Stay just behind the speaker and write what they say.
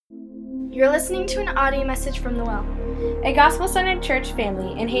You're listening to an audio message from The Well, a gospel-centered church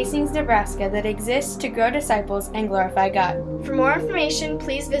family in Hastings, Nebraska that exists to grow disciples and glorify God. For more information,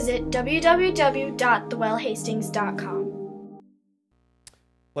 please visit www.thewellhastings.com.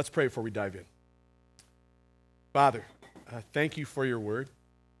 Let's pray before we dive in. Father, thank you for your word.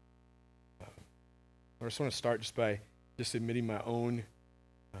 I just want to start just by admitting my own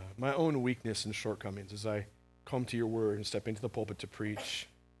weakness and shortcomings as I come to your word and step into the pulpit to preach.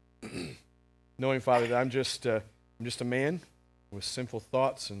 Knowing, Father, that I'm just a man with sinful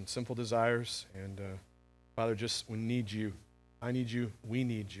thoughts and sinful desires, and Father, we need you. I need you. We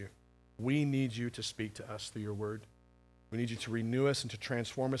need you. We need you to speak to us through your word. We need you to renew us and to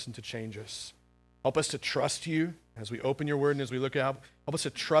transform us and to change us. Help us to trust you as we open your word and as we look at help us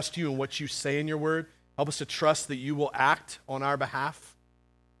to trust you in what you say in your word. Help us to trust that you will act on our behalf.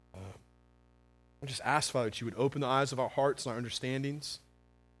 I just ask, Father, that you would open the eyes of our hearts and our understandings.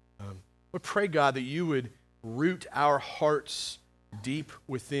 We pray, God, that you would root our hearts deep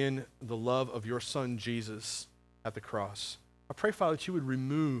within the love of your Son, Jesus, at the cross. I pray, Father, that you would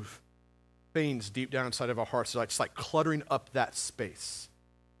remove things deep down inside of our hearts, like cluttering up that space.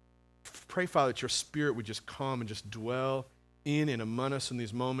 Pray, Father, that your Spirit would just come and just dwell in and among us in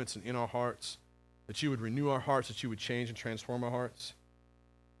these moments and in our hearts, that you would renew our hearts, that you would change and transform our hearts.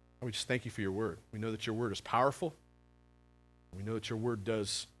 We just thank you for your word. We know that your word is powerful. We know that your word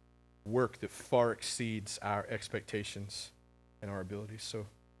does work that far exceeds our expectations and our abilities. So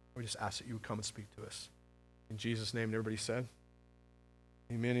we just ask that you would come and speak to us. In Jesus' name, and everybody said,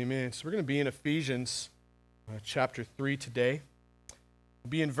 amen, amen. So we're going to be in Ephesians chapter 3 today.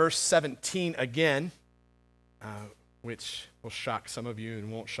 We'll be in verse 17 again, which will shock some of you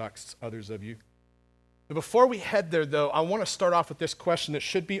and won't shock others of you. But before we head there, though, I want to start off with this question that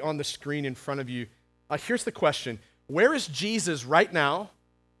should be on the screen in front of you. Here's the question. Where is Jesus right now,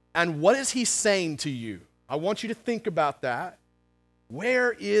 and what is he saying to you? I want you to think about that.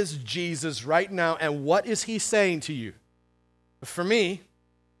 Where is Jesus right now, and what is he saying to you? For me,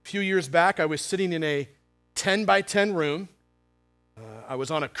 a few years back, I was sitting in a 10 by 10 room. I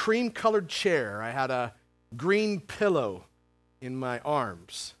was on a cream-colored chair. I had a green pillow in my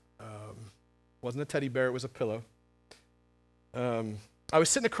arms. Wasn't a teddy bear, it was a pillow. I was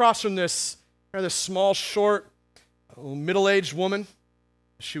sitting across from this rather small, short, middle-aged woman.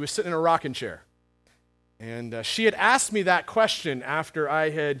 She was sitting in a rocking chair. And she had asked me that question after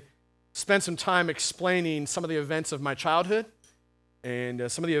I had spent some time explaining some of the events of my childhood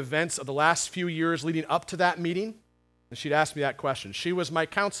and some of the events of the last few years leading up to that meeting. And she'd asked me that question. She was my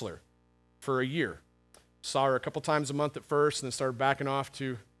counselor for a year. Saw her a couple times a month at first and then started backing off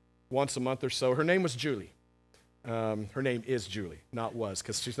to once a month or so. Her name was Julie. Her name is Julie, not was,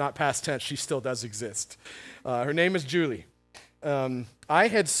 because she's not past tense. She still does exist. Her name is Julie. I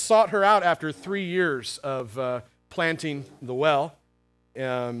had sought her out after 3 years of planting the well.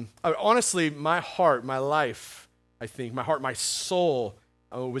 Honestly, my heart, my life, I think, my soul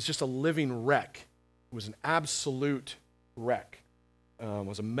was just a living wreck. It was an absolute wreck. It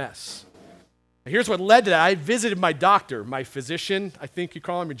was a mess. And here's what led to that. I visited my doctor, my physician. I think you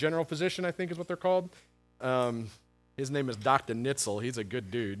call him your general physician, I think is what they're called. His name is Dr. Nitzel. He's a good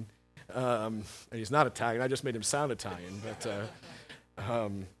dude. And he's not Italian. I just made him sound Italian. But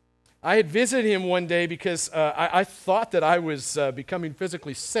I had visited him one day because I thought that I was becoming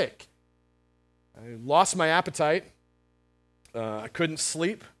physically sick. I lost my appetite. I couldn't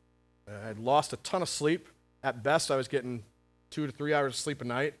sleep. I had lost a ton of sleep. At best, I was getting 2 to 3 hours of sleep a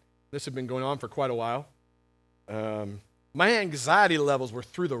night. This had been going on for quite a while. My anxiety levels were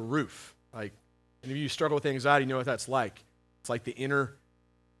through the roof. Like, any of you struggle with anxiety, you know what that's like. It's like the inner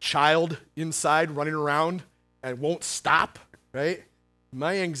child inside running around and won't stop, right?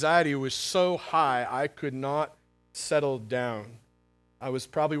 My anxiety was so high, I could not settle down. I was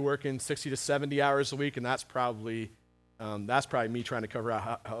probably working 60 to 70 hours a week, and that's probably me trying to cover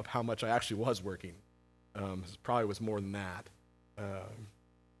out how much I actually was working. It probably was more than that.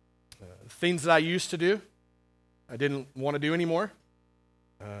 Things that I used to do, I didn't want to do anymore.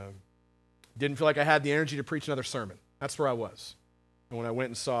 Didn't feel like I had the energy to preach another sermon. That's where I was. And when I went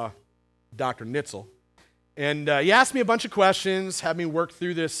and saw Dr. Nitzel, and he asked me a bunch of questions, had me work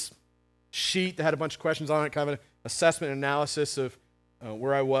through this sheet that had a bunch of questions on it, kind of an assessment and analysis of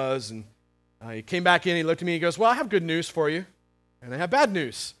where I was. And he came back in, he looked at me, he goes, well, I have good news for you, and I have bad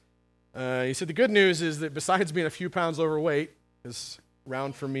news. He said, the good news is that besides being a few pounds overweight, because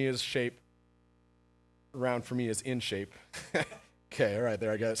round for me is shape, round for me is in shape. Okay, all right,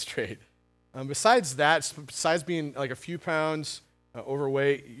 there, I got it straight. Besides that, besides being like a few pounds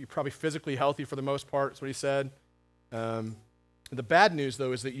overweight, you're probably physically healthy for the most part, is what he said. The bad news,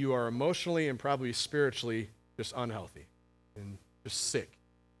 though, is that you are emotionally and probably spiritually just unhealthy and just sick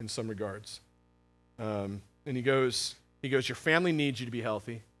in some regards. And he goes, your family needs you to be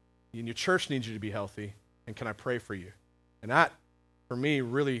healthy, and your church needs you to be healthy, and can I pray for you? And that, for me,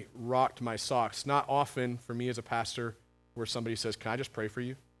 really rocked my socks. Not often for me as a pastor where somebody says, can I just pray for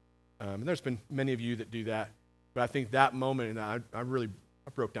you? And there's been many of you that do that. But I think that moment, I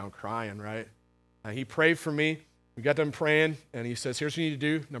broke down crying, right? He prayed for me. We got done praying, and he says, here's what you need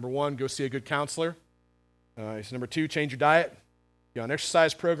to do. Number 1, go see a good counselor. He said, number 2, change your diet. Get on an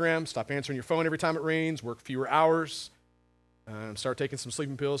exercise program. Stop answering your phone every time it rings. Work fewer hours. Start taking some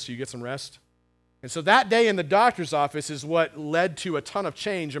sleeping pills so you get some rest. And so that day in the doctor's office is what led to a ton of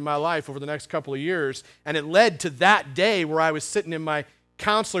change in my life over the next couple of years. And it led to that day where I was sitting in my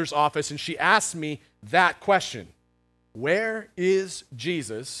counselor's office, and she asked me that question. Where is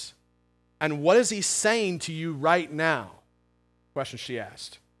Jesus? And what is he saying to you right now? Question she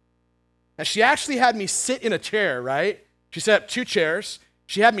asked. And she actually had me sit in a chair, right? She set up 2 chairs.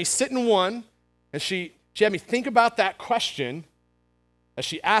 She had me sit in one, and she had me think about that question as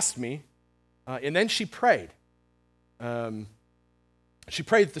she asked me, and then she prayed. She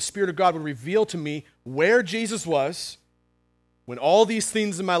prayed that the Spirit of God would reveal to me where Jesus was when all these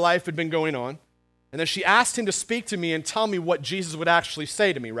things in my life had been going on. And then she asked him to speak to me and tell me what Jesus would actually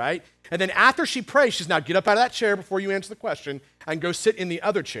say to me, right? And then after she prayed, she says, now get up out of that chair before you answer the question and go sit in the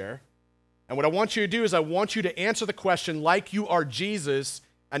other chair. And what I want you to do is I want you to answer the question like you are Jesus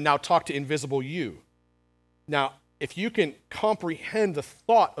and now talk to invisible you. Now, if you can comprehend the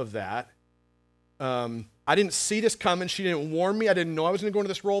thought of that, I didn't see this coming. She didn't warn me. I didn't know I was going to go into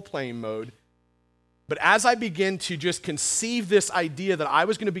this role-playing mode. But as I begin to just conceive this idea that I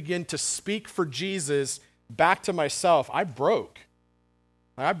was going to begin to speak for Jesus back to myself, I broke.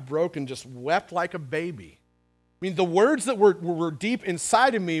 I broke and just wept like a baby. I mean, the words that were deep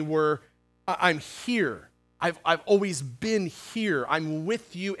inside of me were, I'm here. I've always been here. I'm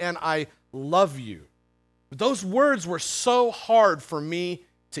with you and I love you. But those words were so hard for me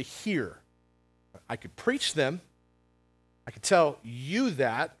to hear. I could preach them. I could tell you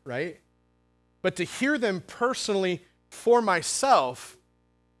that, right? But to hear them personally for myself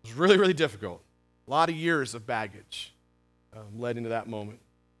was really, really difficult. A lot of years of baggage led into that moment.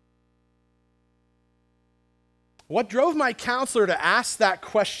 What drove my counselor to ask that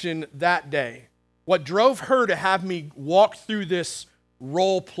question that day? What drove her to have me walk through this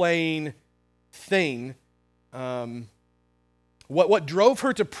role-playing thing? What drove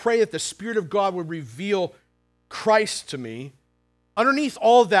her to pray that the Spirit of God would reveal Christ to me? Underneath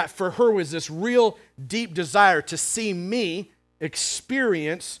all of that for her was this real deep desire to see me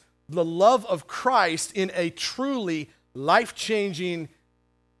experience the love of Christ in a truly life-changing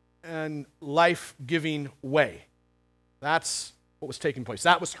and life-giving way. That's what was taking place.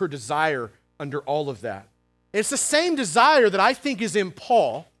 That was her desire under all of that. It's the same desire that I think is in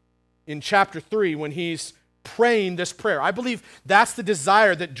Paul in chapter 3 when he's praying this prayer. I believe that's the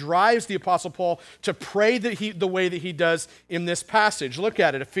desire that drives the Apostle Paul to pray the way that he does in this passage. Look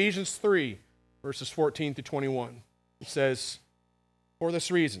at it, Ephesians 3, verses 14 through 21. It says, for this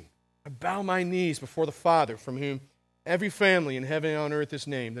reason, I bow my knees before the Father, from whom every family in heaven and on earth is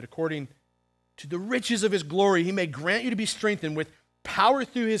named, that according to the riches of his glory, he may grant you to be strengthened with power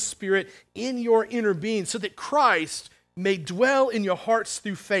through his Spirit in your inner being, so that Christ may dwell in your hearts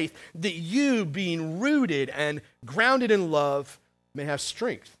through faith, that you, being rooted and grounded in love, may have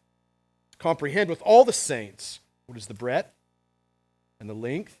strength to comprehend with all the saints what is the breadth and the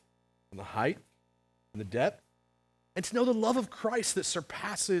length and the height and the depth, and to know the love of Christ that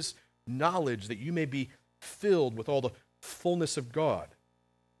surpasses knowledge, that you may be filled with all the fullness of God.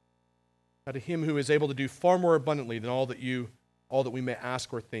 Now to him who is able to do far more abundantly than all that we may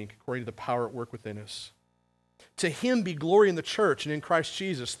ask or think, according to the power at work within us. To him be glory in the church and in Christ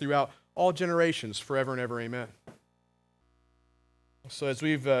Jesus throughout all generations, forever and ever. Amen. So as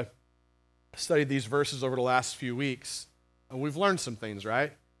we've studied these verses over the last few weeks, we've learned some things,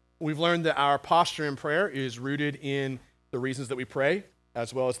 right? We've learned that our posture in prayer is rooted in the reasons that we pray,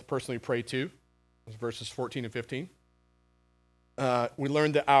 as well as the person we pray to. That's verses 14 and 15. We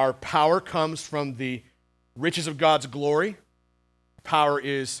learned that our power comes from the riches of God's glory. Power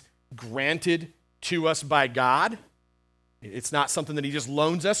is granted to us by God. It's not something that he just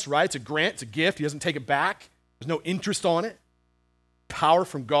loans us, right? It's a grant, it's a gift. He doesn't take it back. There's no interest on it. Power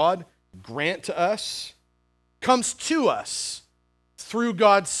from God, grant to us, comes to us through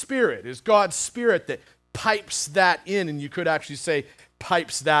God's Spirit. It's God's Spirit that pipes that in, and you could actually say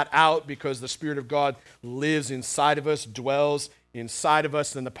pipes that out, because the Spirit of God lives inside of us, dwells inside of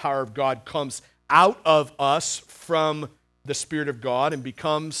us, and the power of God comes out of us from the Spirit of God and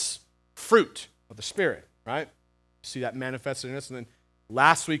becomes fruit of the Spirit, right? See that manifested in us. And then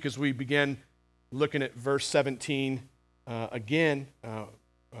last week, as we began looking at verse 17 again,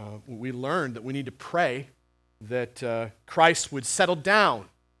 we learned that we need to pray that Christ would settle down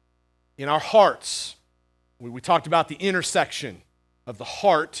in our hearts. We talked about the intersection of the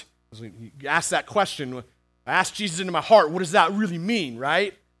heart. As we asked that question, I asked Jesus into my heart, what does that really mean,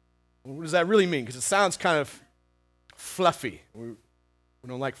 right? What does that really mean? Because it sounds kind of fluffy. We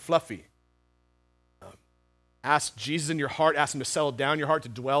don't like fluffy. Ask Jesus in your heart, ask him to settle down your heart, to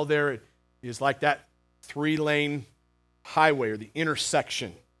dwell there. It is like that 3-lane highway, or the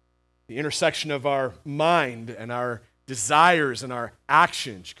intersection of our mind and our desires and our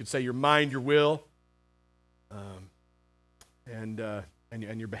actions. You could say your mind, your will, and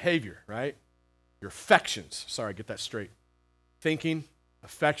your behavior, right? Your affections. Sorry, get that straight. Thinking,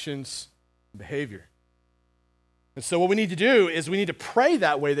 affections, behavior. And so what we need to do is we need to pray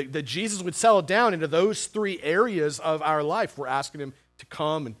that way, that Jesus would settle down into those 3 areas of our life. We're asking him to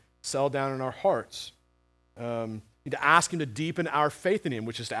come and settle down in our hearts. We need to ask him to deepen our faith in him,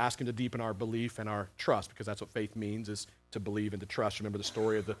 which is to ask him to deepen our belief and our trust, because that's what faith means, is to believe and to trust. Remember the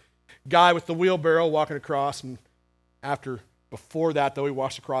story of the guy with the wheelbarrow walking across, and before that, though, he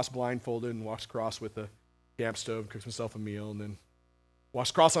walks across blindfolded and walks across with a camp stove, cooks himself a meal, and then walks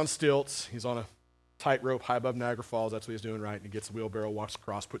across on stilts. He's on a tightrope high above Niagara Falls. That's what he's doing, right? And he gets the wheelbarrow, walks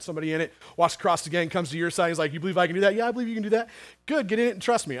across, puts somebody in it, walks across again, comes to your side. He's like, you believe I can do that? Yeah, I believe you can do that. Good, get in it and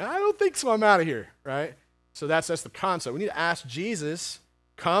trust me. I don't think so. I'm out of here, right? So that's the concept. We need to ask Jesus,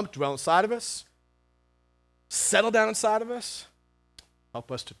 come, dwell inside of us, settle down inside of us,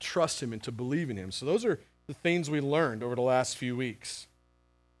 help us to trust him and to believe in him. So those are the things we learned over the last few weeks.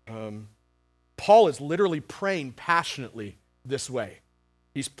 Paul is literally praying passionately this way.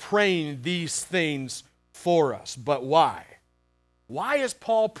 He's praying these things for us. But why? Why is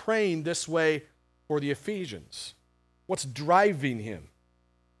Paul praying this way for the Ephesians? What's driving him?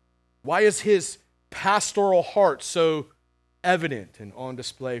 Why is his pastoral heart so evident and on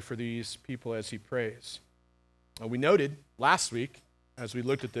display for these people as he prays? We noted last week, as we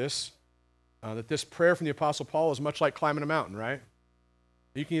looked at this, that this prayer from the Apostle Paul is much like climbing a mountain, right?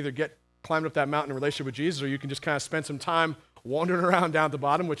 You can either get climbed up that mountain in relationship with Jesus, or you can just kind of spend some time wandering around down at the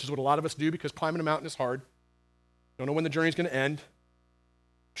bottom, which is what a lot of us do, because climbing a mountain is hard. Don't know when the journey's going to end.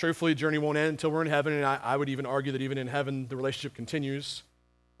 Truthfully, the journey won't end until we're in heaven, and I would even argue that even in heaven, the relationship continues.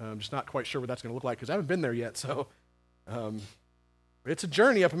 I'm just not quite sure what that's going to look like, because I haven't been there yet. So it's a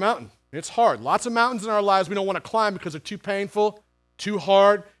journey up a mountain. It's hard. Lots of mountains in our lives we don't want to climb because they're too painful, too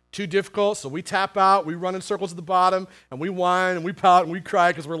hard, too difficult. So we tap out, we run in circles at the bottom, and we whine, and we pout, and we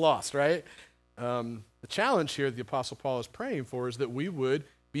cry because we're lost, right? The challenge here that the Apostle Paul is praying for is that we would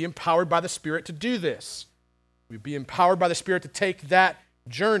be empowered by the Spirit to do this. We'd be empowered by the Spirit to take that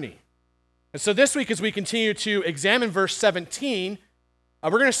journey. And so this week, as we continue to examine verse 17, we're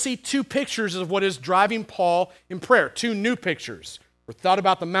going to see 2 pictures of what is driving Paul in prayer, 2 new pictures. We thought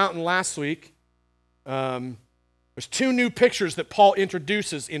about the mountain last week. There's 2 new pictures that Paul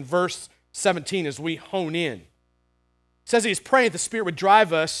introduces in verse 17 as we hone in. It says he's praying that the Spirit would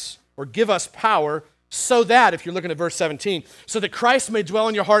drive us or give us power so that, if you're looking at verse 17, so that Christ may dwell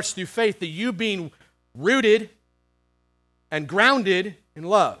in your hearts through faith, that you being rooted and grounded in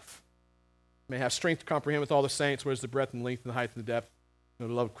love may have strength to comprehend with all the saints what is the breadth and length and the height and the depth, and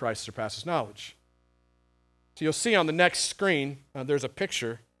the love of Christ surpasses knowledge. So you'll see on the next screen, there's a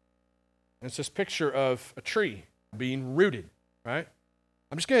picture, and it's this picture of a tree being rooted, right?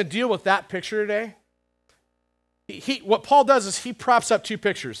 I'm just going to deal with that picture today. What Paul does is he props up 2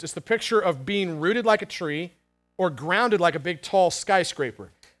 pictures. It's the picture of being rooted like a tree or grounded like a big, tall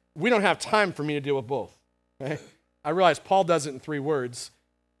skyscraper. We don't have time for me to deal with both. Okay? I realize Paul does it in 3 words.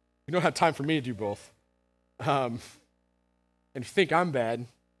 You don't have time for me to do both. And if you think I'm bad,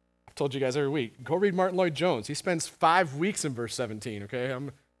 I've told you guys every week, go read Martin Lloyd-Jones. He spends 5 weeks in verse 17, okay?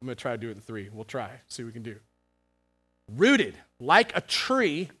 I'm going to try to do it in 3. We'll try, see what we can do. Rooted like a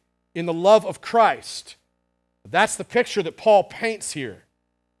tree in the love of Christ. That's the picture that Paul paints here.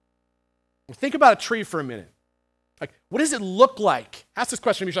 Well, think about a tree for a minute. Like, what does it look like? Ask this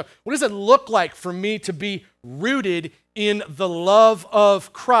question to yourself. What does it look like for me to be rooted in the love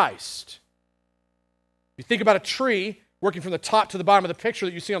of Christ? You think about a tree working from the top to the bottom of the picture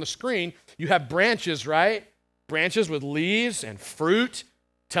that you see on the screen. You have branches, right? Branches with leaves and fruit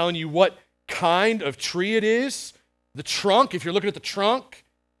telling you what kind of tree it is. The trunk, if you're looking at the trunk,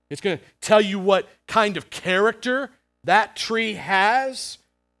 it's going to tell you what kind of character that tree has.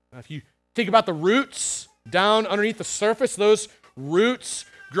 If you think about the roots down underneath the surface, those roots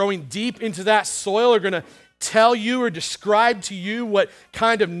growing deep into that soil are going to tell you or describe to you what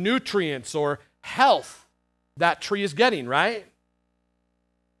kind of nutrients or health that tree is getting, right?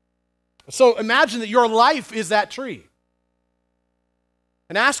 So imagine that your life is that tree.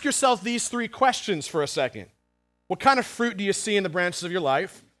 And ask yourself these three questions for a second. What kind of fruit do you see in the branches of your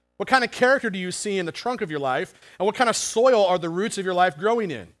life? What kind of character do you see in the trunk of your life? And what kind of soil are the roots of your life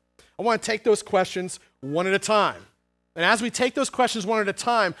growing in? I want to take those questions one at a time. And as we take those questions one at a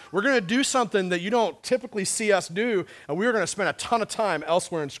time, we're going to do something that you don't typically see us do, and we're going to spend a ton of time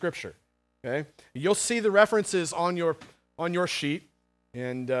elsewhere in Scripture. Okay? You'll see the references on your sheet,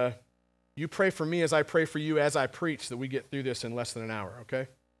 and you pray for me as I pray for you as I preach that we get through this in less than an hour, okay?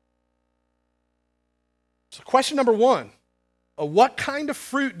 So question number one, what kind of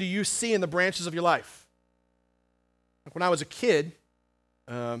fruit do you see in the branches of your life? Like when I was a kid,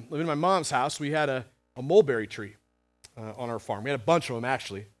 living in my mom's house, we had a mulberry tree on our farm. We had a bunch of them,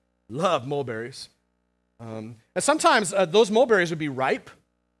 actually. Loved mulberries. And sometimes those mulberries would be ripe,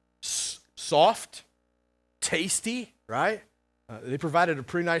 soft, tasty, right? They provided a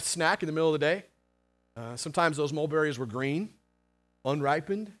pretty nice snack in the middle of the day. Sometimes those mulberries were green,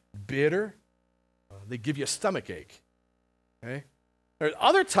 unripened, bitter. They give you a stomach ache. Okay?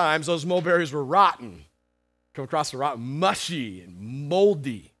 Other times those mulberries were rotten. Come across the rotten, mushy and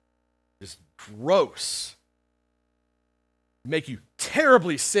moldy, just gross. Make you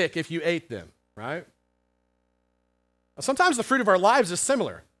terribly sick if you ate them, right? Sometimes the fruit of our lives is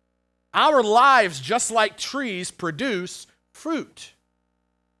similar. Our lives, just like trees, produce fruit.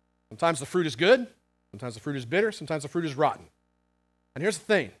 Sometimes the fruit is good, sometimes the fruit is bitter, sometimes the fruit is rotten. And here's the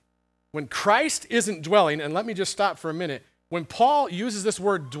thing. When Christ isn't dwelling, and let me just stop for a minute, when Paul uses this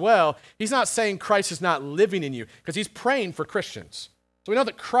word dwell, he's not saying Christ is not living in you, because he's praying for Christians. So we know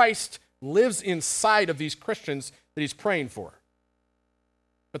that Christ lives inside of these Christians that he's praying for.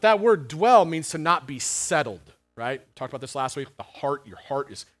 But that word dwell means to not be settled, right? We talked about this last week. Your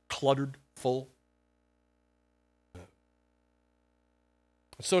heart is cluttered, full.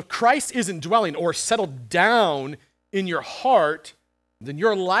 So if Christ isn't dwelling or settled down in your heart, then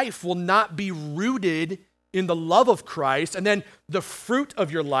your life will not be rooted in the love of Christ, and then the fruit of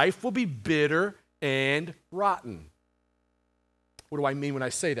your life will be bitter and rotten. What do I mean when I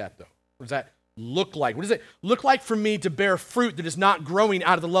say that, though? What does that look like? What does it look like for me to bear fruit that is not growing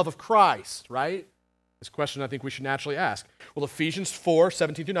out of the love of Christ, right? This question I think we should naturally ask. Well, Ephesians 4,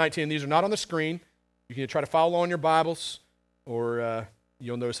 17 through 19, these are not on the screen. You can try to follow along in your Bibles, or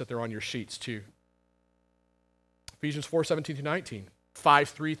you'll notice that they're on your sheets too. Ephesians 4, 17 through 19.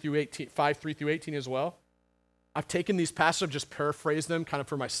 5:3 through 18 as well. I've taken these passages, just paraphrased them kind of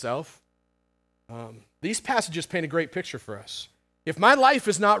for myself. These passages paint a great picture for us. If my life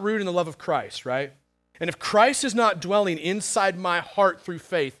is not rooted in the love of Christ, right? And if Christ is not dwelling inside my heart through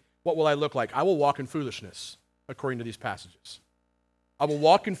faith, what will I look like? I will walk in foolishness, according to these passages. I will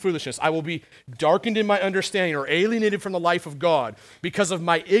walk in foolishness. I will be darkened in my understanding or alienated from the life of God because of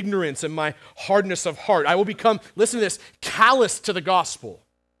my ignorance and my hardness of heart. I will become, listen to this, callous to the gospel,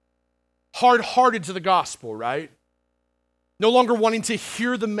 hard-hearted to the gospel, right? No longer wanting to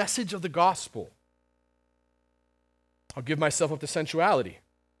hear the message of the gospel. I'll give myself up to sensuality.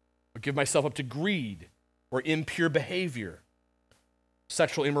 I'll give myself up to greed or impure behavior,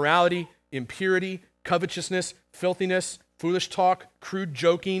 sexual immorality, impurity, covetousness, filthiness, foolish talk, crude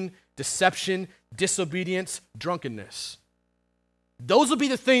joking, deception, disobedience, drunkenness. Those will be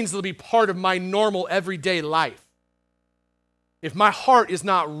the things that will be part of my normal everyday life. If my heart is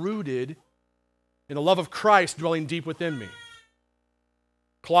not rooted in the love of Christ dwelling deep within me.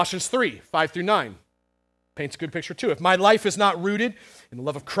 Colossians 3, 5 through 9 paints a good picture too. If my life is not rooted in the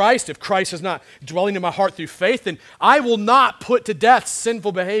love of Christ, if Christ is not dwelling in my heart through faith, then I will not put to death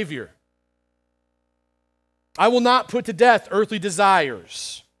sinful behavior. I will not put to death earthly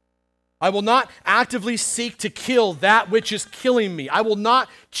desires. I will not actively seek to kill that which is killing me. I will not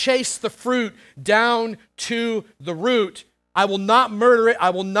chase the fruit down to the root. I will not murder it. I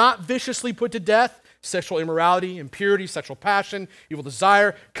will not viciously put to death sexual immorality, impurity, sexual passion, evil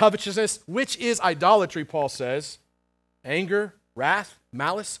desire, covetousness, which is idolatry, Paul says. Anger, wrath,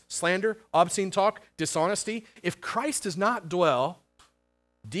 malice, slander, obscene talk, dishonesty. If Christ does not dwell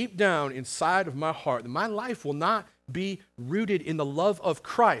deep down inside of my heart, then my life will not be rooted in the love of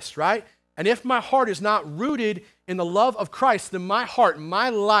Christ, right? And if my heart is not rooted in the love of Christ, then my heart,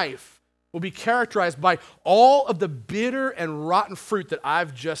 my life will be characterized by all of the bitter and rotten fruit that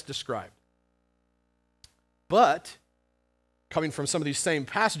I've just described. But, coming from some of these same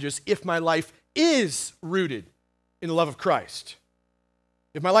passages, if my life is rooted in the love of Christ,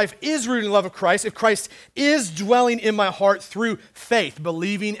 if my life is rooted in the love of Christ, if Christ is dwelling in my heart through faith,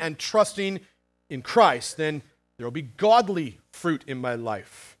 believing and trusting in Christ, then there will be godly fruit in my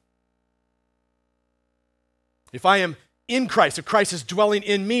life. If I am in Christ, if Christ is dwelling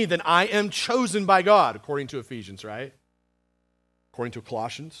in me, then I am chosen by God, according to Ephesians, right? According to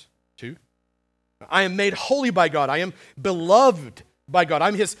Colossians 2. I am made holy by God. I am beloved by God.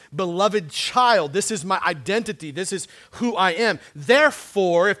 I'm his beloved child. This is my identity. This is who I am.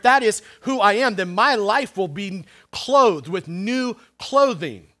 Therefore, if that is who I am, then my life will be clothed with new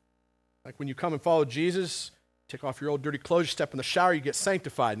clothing. Like when you come and follow Jesus, take off your old dirty clothes, you step in the shower, you get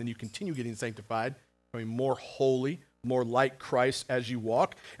sanctified, and then you continue getting sanctified, becoming more holy, more like Christ as you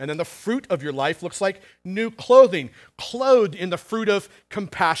walk. And then the fruit of your life looks like new clothing, clothed in the fruit of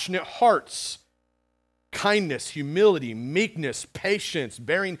compassionate hearts, kindness, humility, meekness, patience,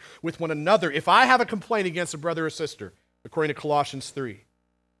 bearing with one another. If I have a complaint against a brother or sister, according to Colossians 3,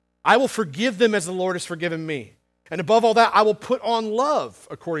 I will forgive them as the Lord has forgiven me. And above all that, I will put on love,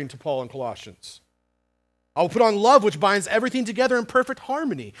 according to Paul in Colossians. I will put on love, which binds everything together in perfect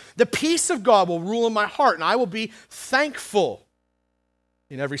harmony. The peace of God will rule in my heart, and I will be thankful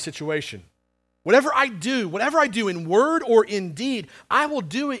in every situation. Whatever I do in word or in deed, I will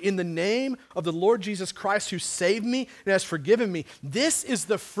do it in the name of the Lord Jesus Christ, who saved me and has forgiven me. This is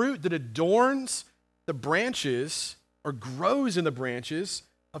the fruit that adorns the branches or grows in the branches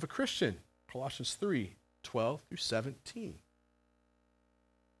of a Christian. Colossians 3, 12 through 17.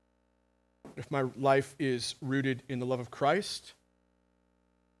 If my life is rooted in the love of Christ,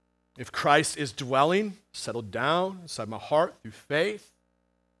 if Christ is dwelling, settled down inside my heart through faith,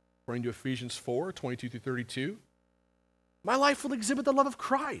 according to Ephesians 4, 22 through 32, my life will exhibit the love of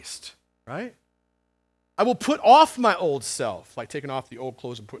Christ, right? I will put off my old self, like taking off the old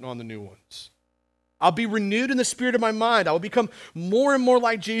clothes and putting on the new ones. I'll be renewed in the spirit of my mind. I will become more and more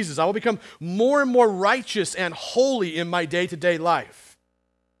like Jesus. I will become more and more righteous and holy in my day-to-day life.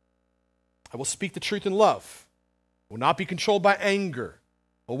 I will speak the truth in love. I will not be controlled by anger.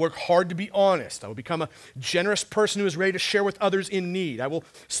 I will work hard to be honest. I will become a generous person who is ready to share with others in need. I will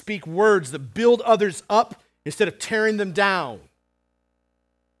speak words that build others up instead of tearing them down.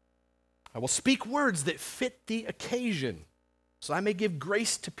 I will speak words that fit the occasion, so I may give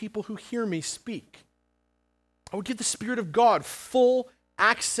grace to people who hear me speak. I will give the Spirit of God full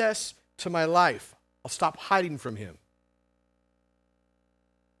access to my life. I'll stop hiding from him.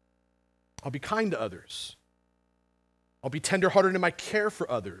 I'll be kind to others. I'll be tenderhearted in my care for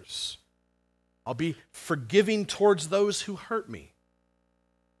others. I'll be forgiving towards those who hurt me.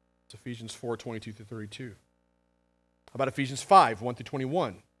 It's Ephesians 4, 22 through 32. How about Ephesians 5, 1 through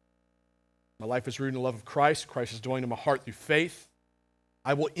 21? My life is rooted in the love of Christ. Christ is dwelling in my heart through faith.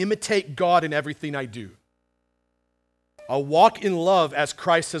 I will imitate God in everything I do. I'll walk in love as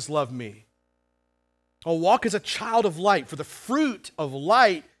Christ has loved me. I'll walk as a child of light, for the fruit of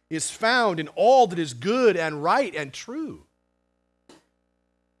light is found in all that is good and right and true.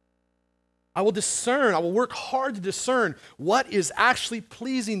 I will work hard to discern what is actually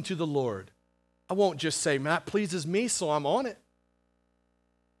pleasing to the Lord. I won't just say, man, that pleases me, so I'm on it.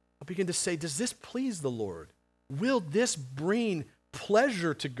 I'll begin to say, does this please the Lord? Will this bring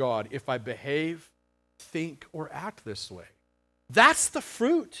pleasure to God if I behave, think, or act this way? That's the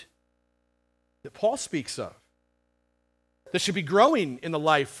fruit that Paul speaks of, that should be growing in the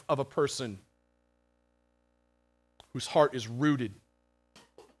life of a person whose heart is rooted,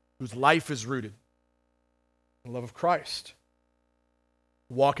 whose life is rooted in the love of Christ.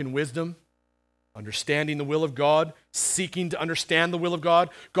 Walk in wisdom, understanding the will of God, seeking to understand the will of God.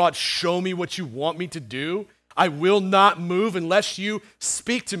 God, show me what you want me to do. I will not move unless you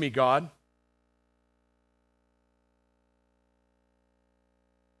speak to me, God.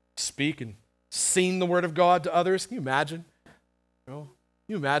 Speak and sing the word of God to others. Can you imagine? Can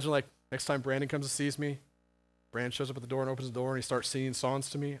you imagine, like, next time Brandon comes and sees me, Brandon shows up at the door and opens the door and he starts singing songs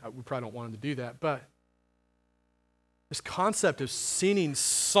to me. We probably don't want him to do that, but this concept of singing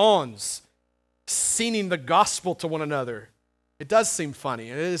songs, singing the gospel to one another, it does seem funny,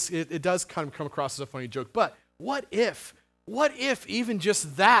 and it does kind of come across as a funny joke. But what if even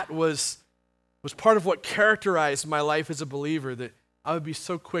just that was part of what characterized my life as a believer, that I would be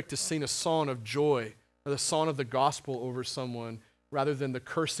so quick to sing a song of joy or the song of the gospel over someone rather than the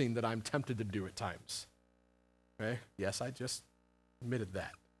cursing that I'm tempted to do at times. Okay? Yes, I just admitted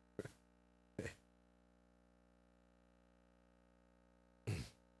that. Okay.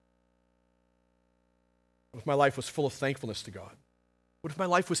 What if my life was full of thankfulness to God? What if my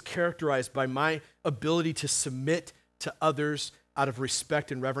life was characterized by my ability to submit to others out of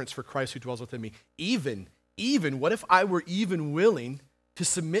respect and reverence for Christ who dwells within me? Even, what if I were even willing to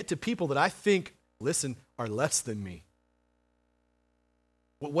submit to people that I think, listen, are less than me?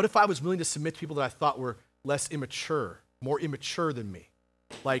 What if I was willing to submit to people that I thought were less immature, more immature than me,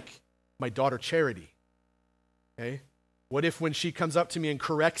 like my daughter Charity? Okay? What if when she comes up to me and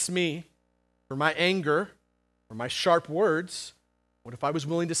corrects me for my anger or my sharp words, what if I was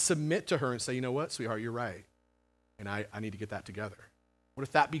willing to submit to her and say, you know what, sweetheart, you're right, and I need to get that together? What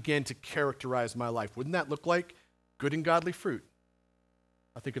if that began to characterize my life? Wouldn't that look like good and godly fruit?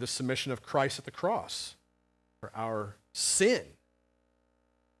 I think of the submission of Christ at the cross for our sin.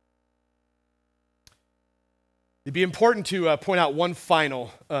 It'd be important to point out one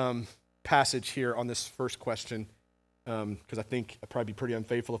final passage here on this first question, because I think I'd probably be pretty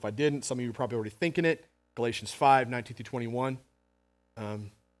unfaithful if I didn't. Some of you are probably already thinking it. Galatians 5, 19 through 21.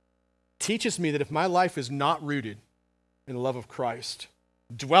 Teaches me that if my life is not rooted in the love of Christ,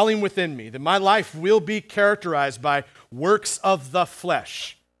 dwelling within me, that my life will be characterized by works of the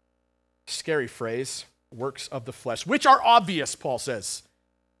flesh. Scary phrase, works of the flesh, which are obvious, Paul says.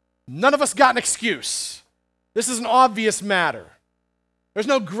 None of us got an excuse. This is an obvious matter. There's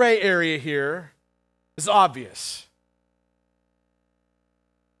no gray area here. It's obvious.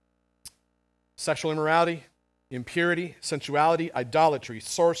 Sexual immorality, impurity, sensuality, idolatry,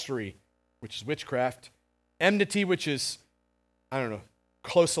 sorcery, which is witchcraft, enmity, which is,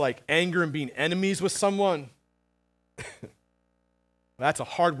 close to like anger and being enemies with someone. That's a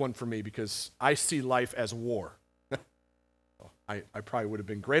hard one for me because I see life as war. I probably would have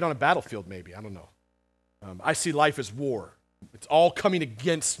been great on a battlefield maybe, I don't know. I see life as war. It's all coming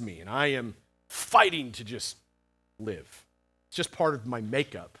against me, and I am fighting to just live. It's just part of my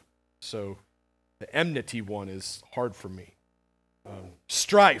makeup. So the enmity one is hard for me.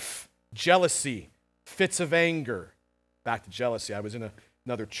 Strife, jealousy, fits of anger. Back to jealousy. I was in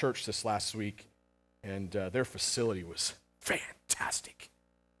another church this last week, and their facility was fantastic.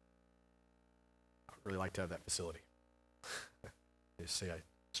 I'd really like to have that facility. They say I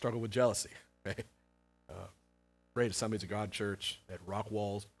struggle with jealousy. Okay? Great Assemblies of God church. They had rock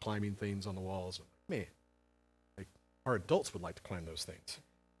walls, climbing things on the walls. Man, our adults would like to climb those things.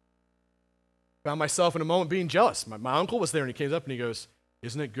 Found myself in a moment being jealous. My uncle was there, and he came up and he goes,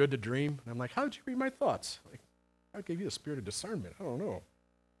 "Isn't it good to dream?" And I'm like, "How did you read my thoughts?" I gave you the spirit of discernment. I don't know.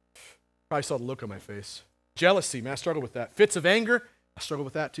 Probably saw the look on my face. Jealousy, man, I struggle with that. Fits of anger, I struggle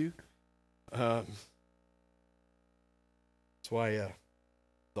with that too. That's why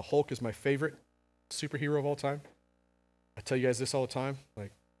the Hulk is my favorite superhero of all time. I tell you guys this all the time.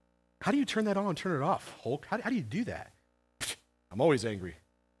 Like, how do you turn that on and turn it off, Hulk? How do you do that? I'm always angry.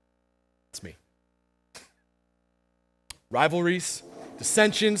 It's me. Rivalries,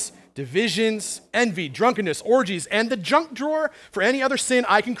 dissensions, divisions, envy, drunkenness, orgies, and the junk drawer for any other sin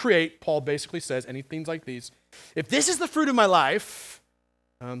I can create. Paul basically says any things like these. If this is the fruit of my life,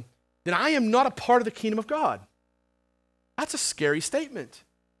 then I am not a part of the kingdom of God. That's a scary statement.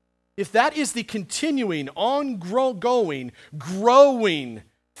 If that is the continuing, ongoing, growing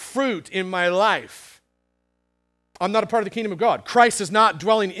fruit in my life, I'm not a part of the kingdom of God. Christ is not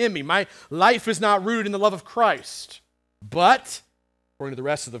dwelling in me. My life is not rooted in the love of Christ. But, according to the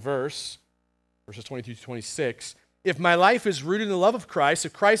rest of the verse, verses 22 to 26, if my life is rooted in the love of Christ,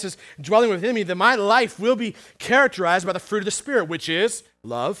 if Christ is dwelling within me, then my life will be characterized by the fruit of the Spirit, which is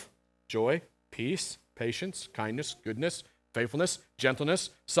love, joy, peace, patience, kindness, goodness, faithfulness, gentleness,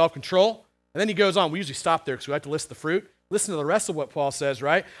 self-control. And then he goes on. We usually stop there because we like to list the fruit. Listen to the rest of what Paul says,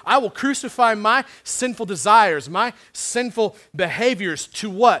 right? I will crucify my sinful desires, my sinful behaviors to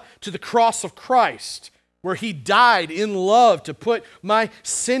what? To the cross of Christ, where he died in love to put my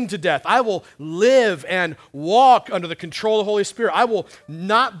sin to death. I will live and walk under the control of the Holy Spirit. I will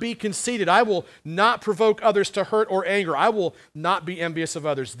not be conceited. I will not provoke others to hurt or anger. I will not be envious of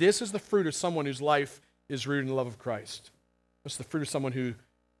others. This is the fruit of someone whose life is rooted in the love of Christ. This is the fruit of someone who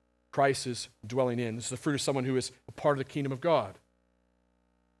Christ is dwelling in. This is the fruit of someone who is a part of the kingdom of God.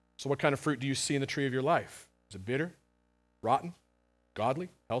 So what kind of fruit do you see in the tree of your life? Is it bitter, rotten, godly,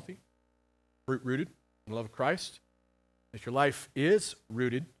 healthy, fruit rooted in the love of Christ? If your life is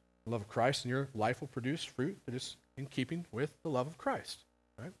rooted in the love of Christ, then your life will produce fruit that is in keeping with the love of Christ.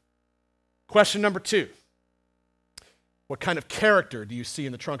 Right? Question number 2. What kind of character do you see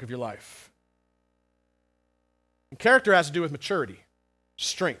in the trunk of your life? And character has to do with maturity,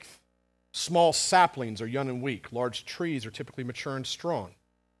 strength. Small saplings are young and weak. Large trees are typically mature and strong.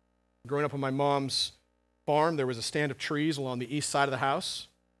 Growing up on my mom's farm, there was a stand of trees along the east side of the house.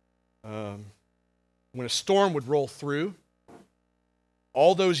 When a storm would roll through,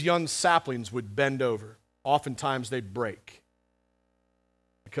 all those young saplings would bend over. Oftentimes they'd break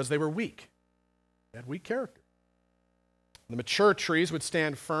because they were weak. They had weak character. The mature trees would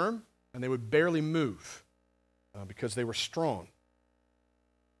stand firm and they would barely move because they were strong.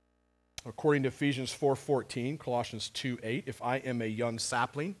 According to Ephesians 4:14, Colossians 2:8, if I am a young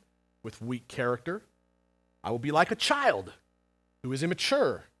sapling with weak character, I will be like a child who is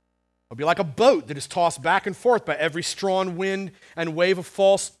immature. I'll be like a boat that is tossed back and forth by every strong wind and wave of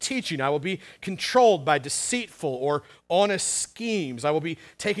false teaching. I will be controlled by deceitful or honest schemes. I will be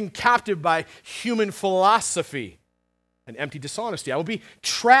taken captive by human philosophy and empty dishonesty. I will be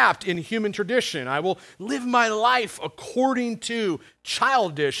trapped in human tradition. I will live my life according to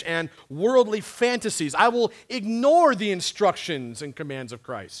childish and worldly fantasies. I will ignore the instructions and commands of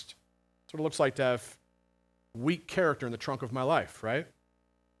Christ. That's what it looks like to have weak character in the trunk of my life, right?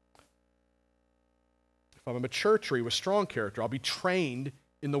 If I'm a mature tree with strong character, I'll be trained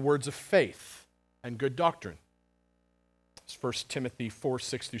in the words of faith and good doctrine. It's 1 Timothy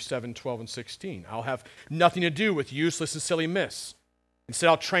 4:6-7, 12, and 16. I'll have nothing to do with useless and silly myths. Instead,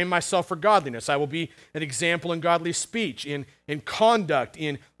 I'll train myself for godliness. I will be an example in godly speech, in conduct,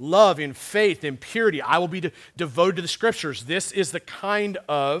 in love, in faith, in purity. I will be devoted to the Scriptures. This is the kind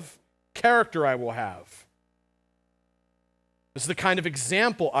of character I will have. This is the kind of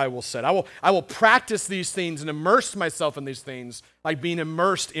example I will set. I will practice these things and immerse myself in these things like being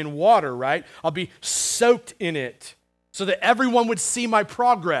immersed in water, right? I'll be soaked in it so that everyone would see my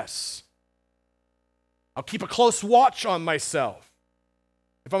progress. I'll keep a close watch on myself.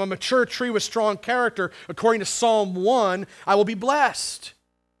 If I'm a mature tree with strong character, according to Psalm 1, I will be blessed.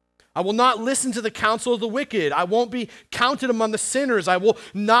 I will not listen to the counsel of the wicked. I won't be counted among the sinners. I will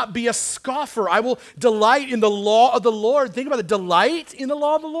not be a scoffer. I will delight in the law of the Lord. Think about it. Delight in the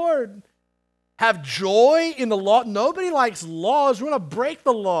law of the Lord. Have joy in the law. Nobody likes laws. We want to break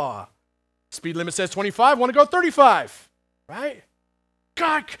the law. Speed limit says 25. I want to go 35. Right?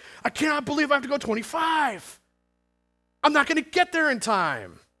 God, I cannot believe I have to go 25. I'm not going to get there in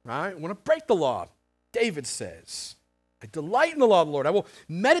time. Right? I want to break the law. David says, I delight in the law of the Lord. I will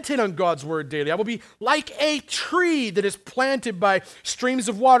meditate on God's word daily. I will be like a tree that is planted by streams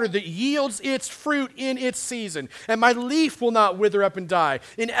of water that yields its fruit in its season, and my leaf will not wither up and die.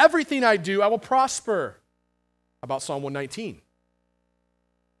 In everything I do, I will prosper. How about Psalm 119,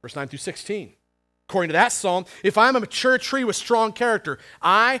 verse 9-16? According to that psalm, if I am a mature tree with strong character,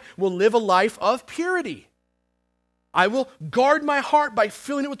 I will live a life of purity. I will guard my heart by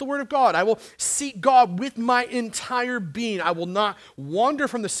filling it with the word of God. I will seek God with my entire being. I will not wander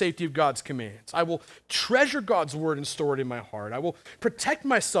from the safety of God's commands. I will treasure God's word and store it in my heart. I will protect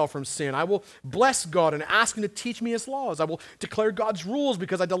myself from sin. I will bless God and ask him to teach me his laws. I will declare God's rules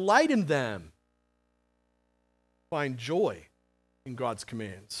because I delight in them. Find joy in God's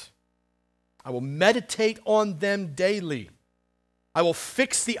commands. I will meditate on them daily. I will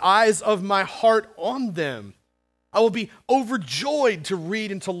fix the eyes of my heart on them. I will be overjoyed to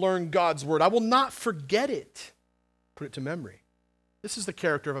read and to learn God's word. I will not forget it. Put it to memory. This is the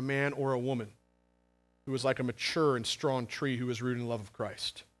character of a man or a woman who is like a mature and strong tree who is rooted in the love of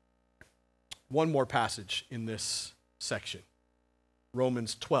Christ. One more passage in this section.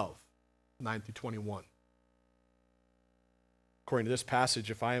 Romans 12, 9-21. According to this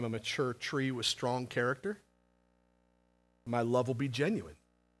passage, if I am a mature tree with strong character, my love will be genuine.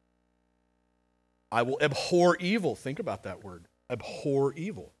 I will abhor evil. Think about that word. Abhor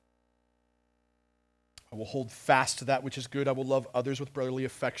evil. I will hold fast to that which is good. I will love others with brotherly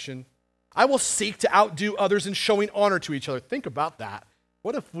affection. I will seek to outdo others in showing honor to each other. Think about that.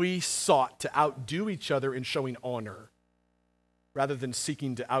 What if we sought to outdo each other in showing honor rather than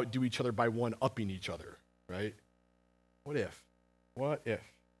seeking to outdo each other by one-upping each other, right? What if? What if?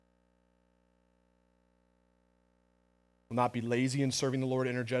 I will not be lazy in serving the Lord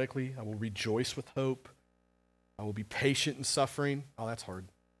energetically. I will rejoice with hope. I will be patient in suffering. Oh, that's hard.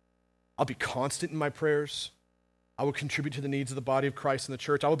 I'll be constant in my prayers. I will contribute to the needs of the body of Christ and the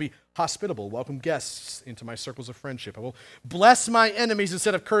church. I will be hospitable, welcome guests into my circles of friendship. I will bless my enemies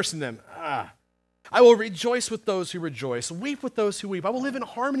instead of cursing them. I will rejoice with those who rejoice, weep with those who weep. I will live in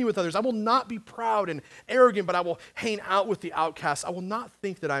harmony with others. I will not be proud and arrogant, but I will hang out with the outcasts. I will not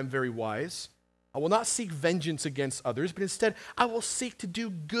think that I am very wise. I will not seek vengeance against others, but instead I will seek to do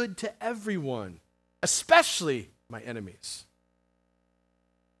good to everyone, especially my enemies.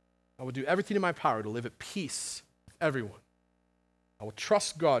 I will do everything in my power to live at peace with everyone. I will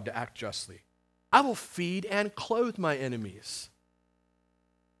trust God to act justly. I will feed and clothe my enemies.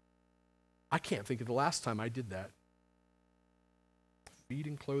 I can't think of the last time I did that. Feed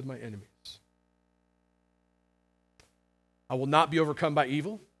and clothe my enemies. I will not be overcome by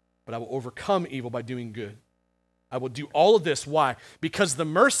evil, but I will overcome evil by doing good. I will do all of this. Why? Because the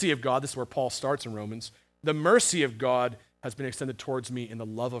mercy of God, this is where Paul starts in Romans, the mercy of God has been extended towards me in the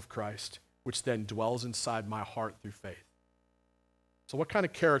love of Christ, which then dwells inside my heart through faith. So what kind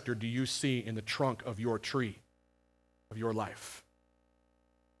of character do you see in the trunk of your tree, of your life?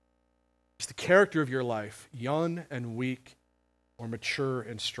 Is the character of your life young and weak or mature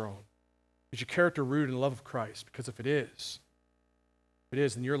and strong? Is your character rooted in the love of Christ? Because if it is,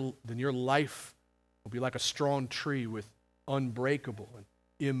 then your life will be like a strong tree with unbreakable and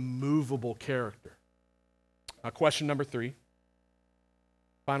immovable character. Now, question number 3,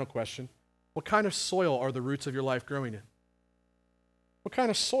 final question. What kind of soil are the roots of your life growing in? What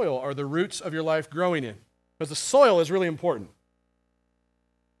kind of soil are the roots of your life growing in? Because the soil is really important.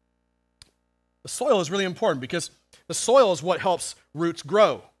 The soil is really important because the soil is what helps roots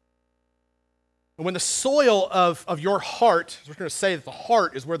grow. And when the soil of your heart, we're going to say that the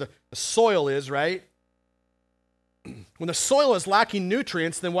heart is where the soil is, right? When the soil is lacking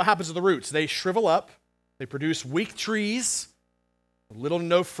nutrients, then what happens to the roots? They shrivel up. They produce weak trees, little to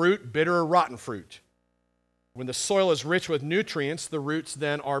no fruit, bitter or rotten fruit. When the soil is rich with nutrients, the roots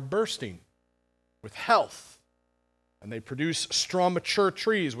then are bursting with health, and they produce strong, mature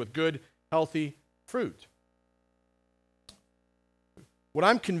trees with good, healthy fruit. What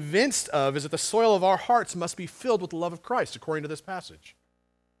I'm convinced of is that the soil of our hearts must be filled with the love of Christ, according to this passage.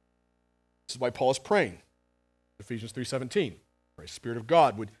 This is why Paul is praying. Ephesians 3:17. The Spirit of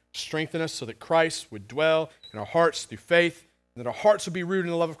God would strengthen us so that Christ would dwell in our hearts through faith, and that our hearts would be rooted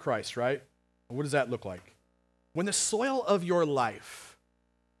in the love of Christ, right? And what does that look like? When the soil of your life,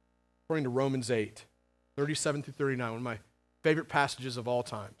 according to Romans 8:37 through 39, one of my favorite passages of all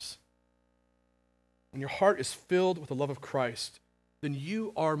times, when your heart is filled with the love of Christ, then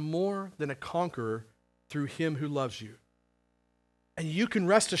you are more than a conqueror through him who loves you. And you can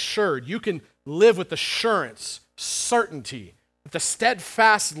rest assured, you can live with assurance, certainty, that the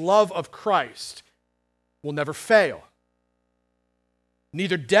steadfast love of Christ will never fail.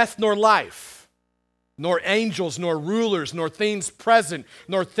 Neither death nor life, nor angels, nor rulers, nor things present,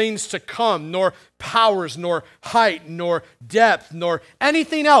 nor things to come, nor powers, nor height, nor depth, nor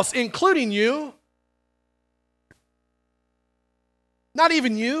anything else, including you, not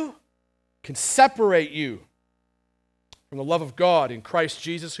even you, can separate you from the love of God in Christ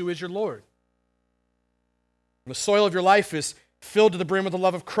Jesus, who is your Lord. When the soil of your life is filled to the brim with the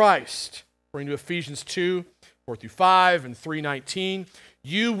love of Christ, according to Ephesians 2:4 through 5 and 3:19,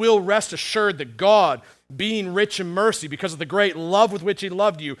 you will rest assured that God, being rich in mercy because of the great love with which he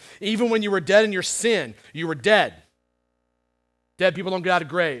loved you, even when you were dead in your sin, you were dead. Dead people don't get out of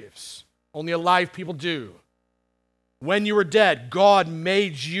graves. Only alive people do. When you were dead, God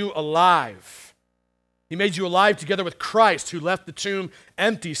made you alive. He made you alive together with Christ, who left the tomb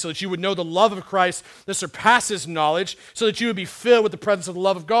empty so that you would know the love of Christ that surpasses knowledge, so that you would be filled with the presence of the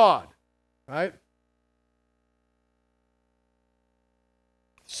love of God. Right?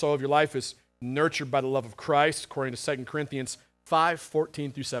 The soul of your life is nurtured by the love of Christ, according to 2 Corinthians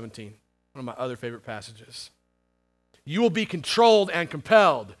 5:14 through 17. One of my other favorite passages. You will be controlled and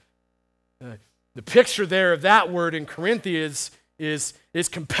compelled. The picture there of that word in Corinthians is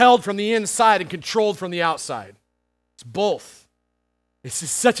compelled from the inside and controlled from the outside. It's both. This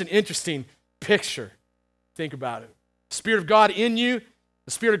is such an interesting picture. Think about it. The Spirit of God in you,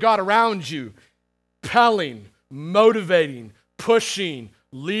 the Spirit of God around you, compelling, motivating, pushing,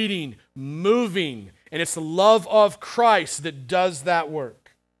 leading, moving. And it's the love of Christ that does that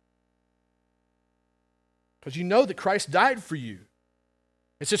work. Because you know that Christ died for you.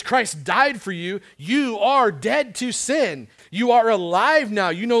 It's just Christ died for you. You are dead to sin. You are alive now.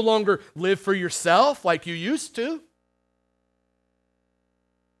 You no longer live for yourself like you used to.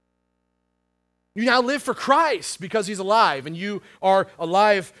 You now live for Christ because he's alive, and you are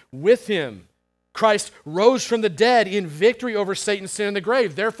alive with him. Christ rose from the dead in victory over Satan, sin, and the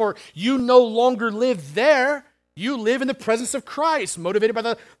grave. Therefore, you no longer live there. You live in the presence of Christ, motivated by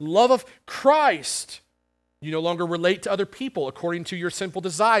the love of Christ. You no longer relate to other people according to your sinful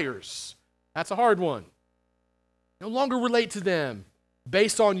desires. That's a hard one. No longer relate to them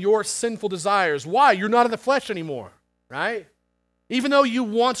based on your sinful desires. Why? You're not in the flesh anymore, right? Even though you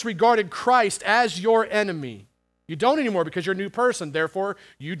once regarded Christ as your enemy, you don't anymore because you're a new person. Therefore,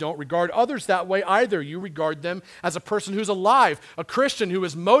 you don't regard others that way either. You regard them as a person who's alive, a Christian who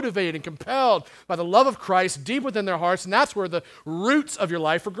is motivated and compelled by the love of Christ deep within their hearts, and that's where the roots of your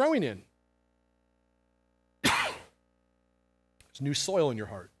life are growing in. There's new soil in your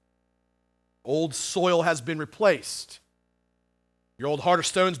heart. Old soil has been replaced. Your old heart of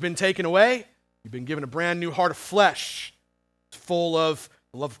stone's been taken away. You've been given a brand new heart of flesh. It's full of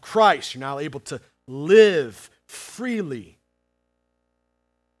the love of Christ. You're now able to live freely.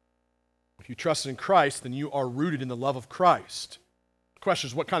 If you trust in Christ, then you are rooted in the love of Christ. The question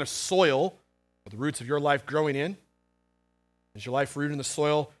is, what kind of soil are the roots of your life growing in? Is your life rooted in the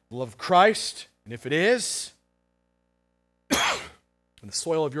soil, the love of Christ? And if it is, and the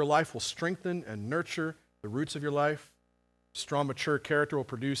soil of your life will strengthen and nurture the roots of your life, strong, mature character will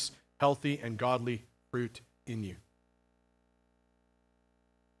produce healthy and godly fruit in you.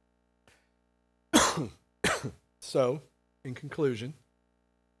 So, in conclusion,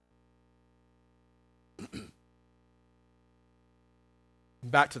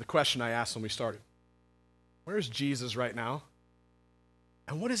 back to the question I asked when we started. Where's Jesus right now?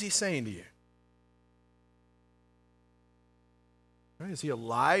 And what is he saying to you? Right? Is he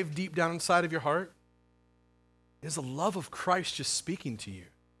alive deep down inside of your heart? Is the love of Christ just speaking to you?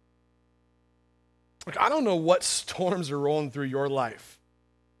 Like, I don't know what storms are rolling through your life.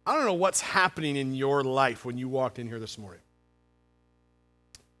 I don't know what's happening in your life when you walked in here this morning.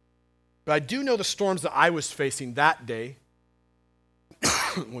 But I do know the storms that I was facing that day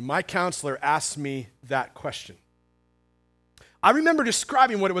when my counselor asked me that question. I remember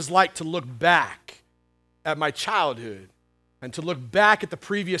describing what it was like to look back at my childhood and to look back at the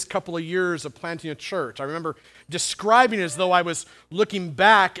previous couple of years of planting a church. I remember describing it as though I was looking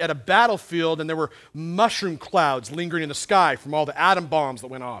back at a battlefield and there were mushroom clouds lingering in the sky from all the atom bombs that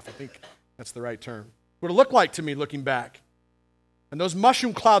went off. I think that's the right term. What it looked like to me looking back. And those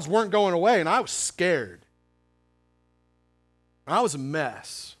mushroom clouds weren't going away, and I was scared. I was a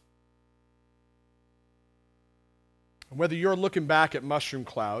mess. And whether you're looking back at mushroom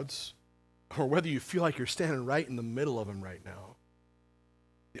clouds or whether you feel like you're standing right in the middle of them right now,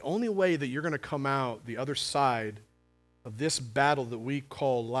 the only way that you're going to come out the other side of this battle that we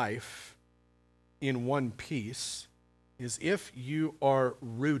call life in one piece is if you are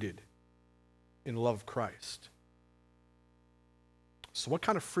rooted in the love of Christ. So what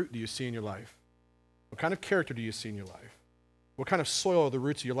kind of fruit do you see in your life? What kind of character do you see in your life? What kind of soil are the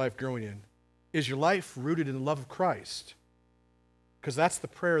roots of your life growing in? Is your life rooted in the love of Christ? Because that's the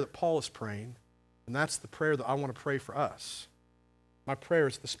prayer that Paul is praying, and that's the prayer that I want to pray for us. My prayer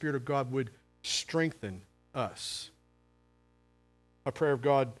is the Spirit of God would strengthen us. My prayer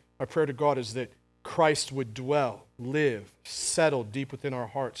to God is that Christ would dwell, live, settle deep within our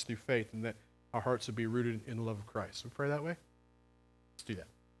hearts through faith, and that our hearts would be rooted in the love of Christ. We pray that way? Let's do that.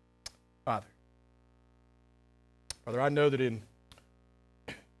 Father, I know that in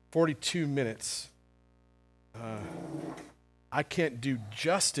 42 minutes, I can't do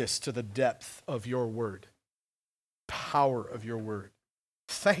justice to the depth of your word, power of your word.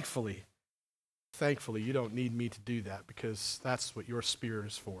 Thankfully, you don't need me to do that because that's what your Spirit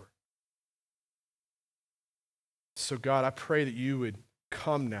is for. So God, I pray that you would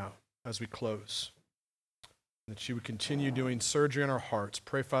come now as we close, that you would continue doing surgery on our hearts.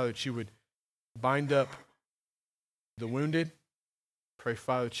 Pray, Father, that you would bind up the wounded. Pray,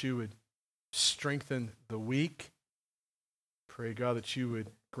 Father, that you would strengthen the weak. Pray, God, that you would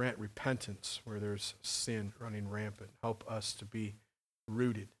grant repentance where there's sin running rampant. Help us to be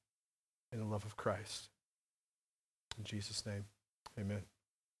rooted in the love of Christ. In Jesus' name, amen.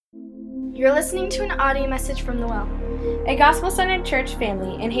 You're listening to an audio message from The Well, a gospel-centered church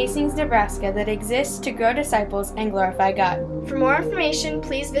family in Hastings, Nebraska that exists to grow disciples and glorify God. For more information,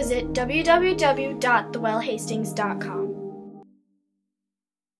 please visit www.thewellhastings.com.